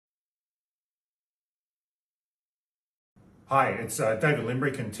Hi, it's David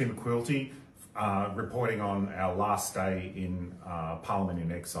Limbrick and Tim Quilty reporting on our last day in Parliament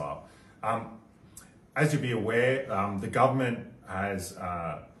in exile. As you'll be aware, the government has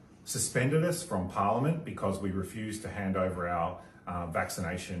suspended us from Parliament because we refused to hand over our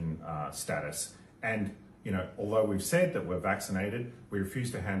vaccination status. And, you know, although we've said that we're vaccinated, we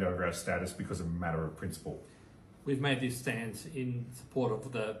refuse to hand over our status because of a matter of principle. We've made this stance in support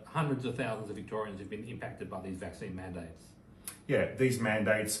of the hundreds of thousands of Victorians who've been impacted by these vaccine mandates. Yeah, these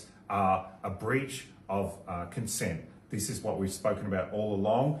mandates are a breach of consent. This is what we've spoken about all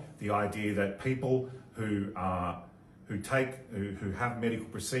along, the idea that people who have medical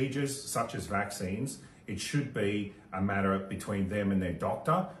procedures such as vaccines, it should be a matter between them and their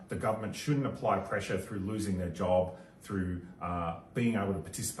doctor. The government shouldn't apply pressure through losing their job, through being able to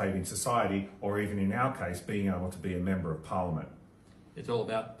participate in society, or even in our case, being able to be a member of Parliament. It's all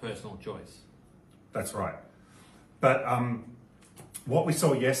about personal choice. That's right. But what we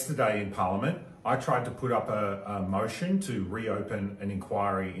saw yesterday in Parliament, I tried to put up a motion to reopen an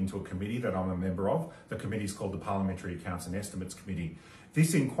inquiry into a committee that I'm a member of. The committee is called the Parliamentary Accounts and Estimates Committee.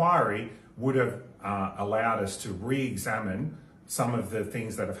 This inquiry would have allowed us to re-examine some of the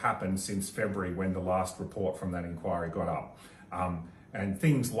things that have happened since February when the last report from that inquiry got up. And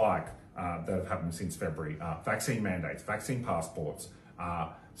things like that have happened since February, vaccine mandates, vaccine passports,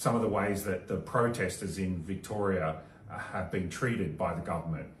 some of the ways that the protesters in Victoria have been treated by the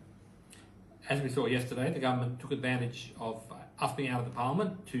government. As we saw yesterday, the government took advantage of us being out of the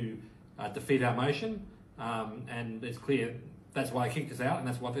Parliament to defeat our motion, and it's clear that's why they kicked us out, and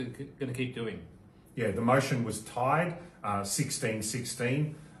that's what they're going to keep doing. Yeah, the motion was tied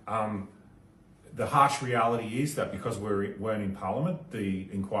 16-16. The harsh reality is that because we weren't in Parliament, the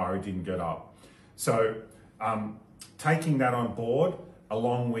inquiry didn't get up. So taking that on board,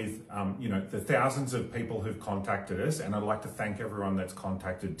 along with the thousands of people who've contacted us, and I'd like to thank everyone that's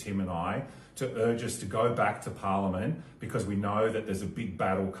contacted Tim and I to urge us to go back to Parliament, because we know that there's a big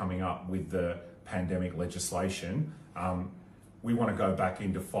battle coming up with the pandemic legislation. We want to go back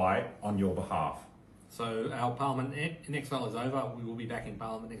into fight on your behalf. So our Parliament in exile is over. We will be back in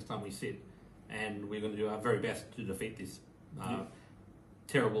Parliament next time we sit, and we're going to do our very best to defeat this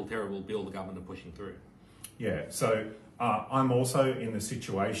terrible, terrible bill the government are pushing through. Yeah, so I'm also in the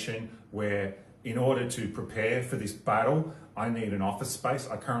situation where, in order to prepare for this battle, I need an office space.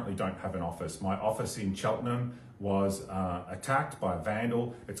 I currently don't have an office. My office in Cheltenham was attacked by a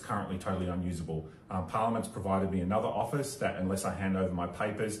vandal. It's currently totally unusable. Parliament's provided me another office that, unless I hand over my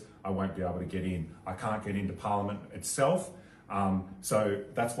papers, I won't be able to get in. I can't get into Parliament itself. So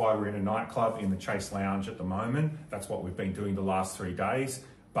that's why we're in a nightclub in the Chase Lounge at the moment. That's what we've been doing the last 3 days.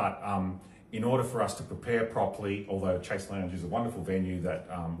 But in order for us to prepare properly, although Chase Lounge is a wonderful venue that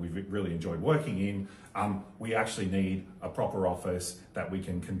we've really enjoyed working in, we actually need a proper office that we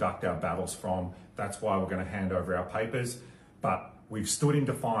can conduct our battles from. That's why we're going to hand over our papers. But we've stood in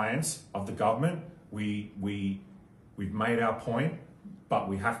defiance of the government. We've made our point, but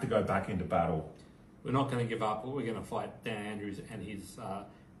we have to go back into battle. We're not going to give up. We're going to fight Dan Andrews and his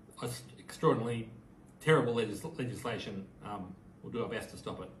extraordinarily terrible legislation. We'll do our best to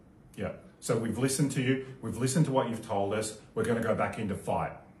stop it. Yeah. So we've listened to you. We've listened to what you've told us. We're going to go back into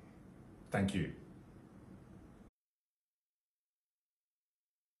fight. Thank you.